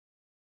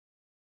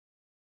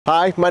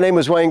Hi, my name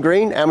is Wayne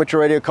Green, amateur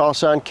radio call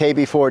sign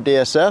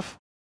KB4DSF.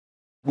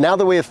 Now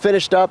that we have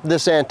finished up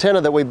this antenna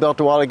that we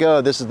built a while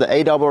ago, this is the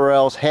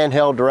ARRL's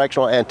handheld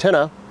directional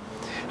antenna.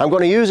 I'm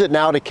going to use it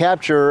now to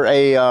capture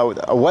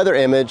a weather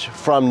image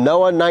from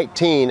NOAA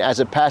 19 as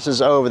it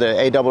passes over the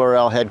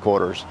ARRL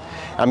headquarters.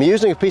 I'm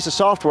using a piece of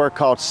software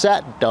called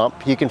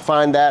SatDump. You can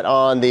find that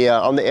on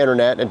the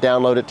internet and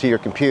download it to your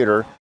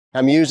computer.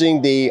 I'm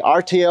using the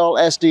RTL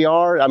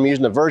SDR. I'm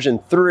using the version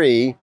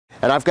 3.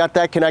 And I've got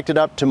that connected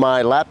up to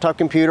my laptop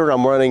computer.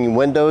 I'm running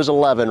Windows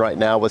 11 right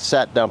now with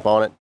SatDump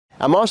on it.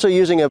 I'm also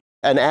using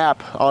an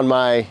app on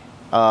my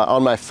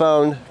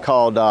phone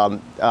called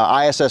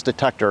ISS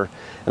Detector,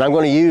 and I'm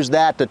going to use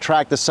that to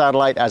track the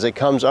satellite as it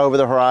comes over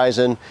the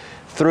horizon,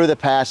 through the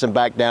pass, and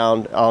back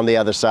down on the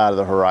other side of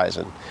the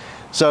horizon.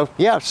 So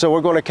yeah, so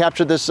we're going to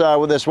capture this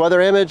with this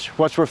weather image.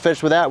 Once we're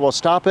finished with that, we'll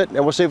stop it and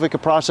we'll see if we can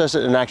process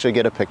it and actually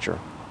get a picture.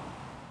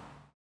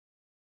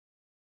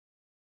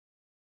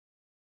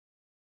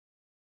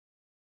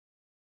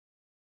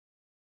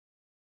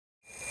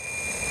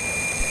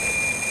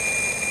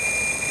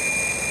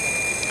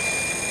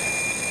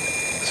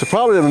 So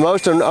probably the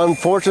most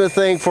unfortunate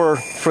thing for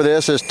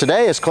this is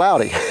today is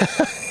cloudy.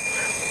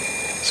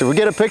 So if we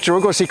get a picture,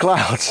 we're going to see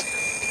clouds.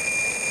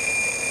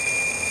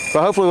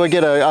 But hopefully we'll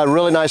get a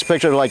really nice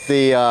picture of like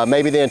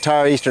maybe the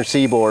entire eastern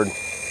seaboard.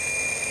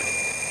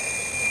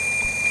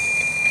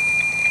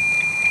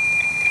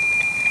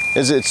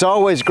 It's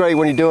always great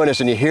when you're doing this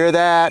and you hear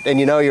that and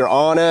you know you're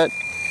on it.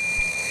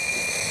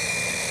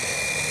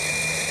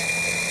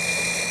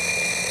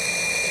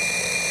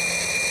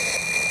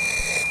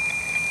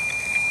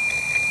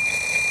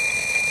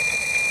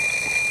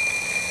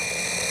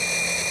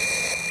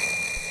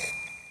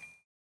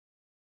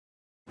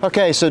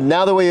 Okay, so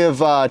now that we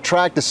have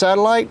tracked the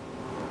satellite,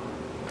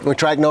 we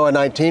tracked NOAA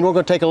 19, we're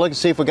going to take a look and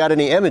see if we got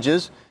any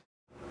images.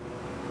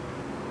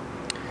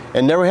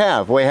 And there we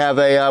have. We have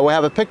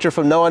a picture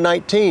from NOAA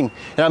 19.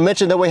 And I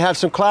mentioned that we have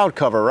some cloud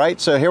cover, right?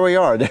 So here we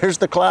are. There's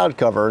the cloud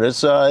cover.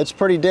 It's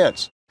pretty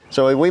dense.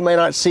 So we may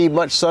not see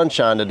much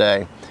sunshine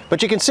today.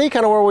 But you can see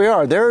kind of where we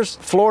are. There's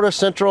Florida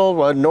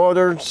Central,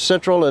 northern,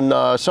 central,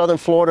 and southern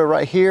Florida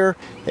right here.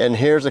 And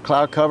here's the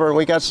cloud cover. And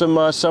we got some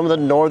of the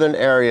northern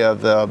area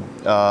of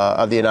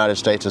the United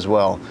States as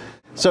well.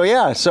 So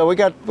yeah, so we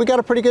got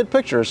a pretty good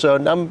picture. So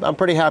I'm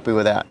pretty happy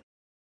with that.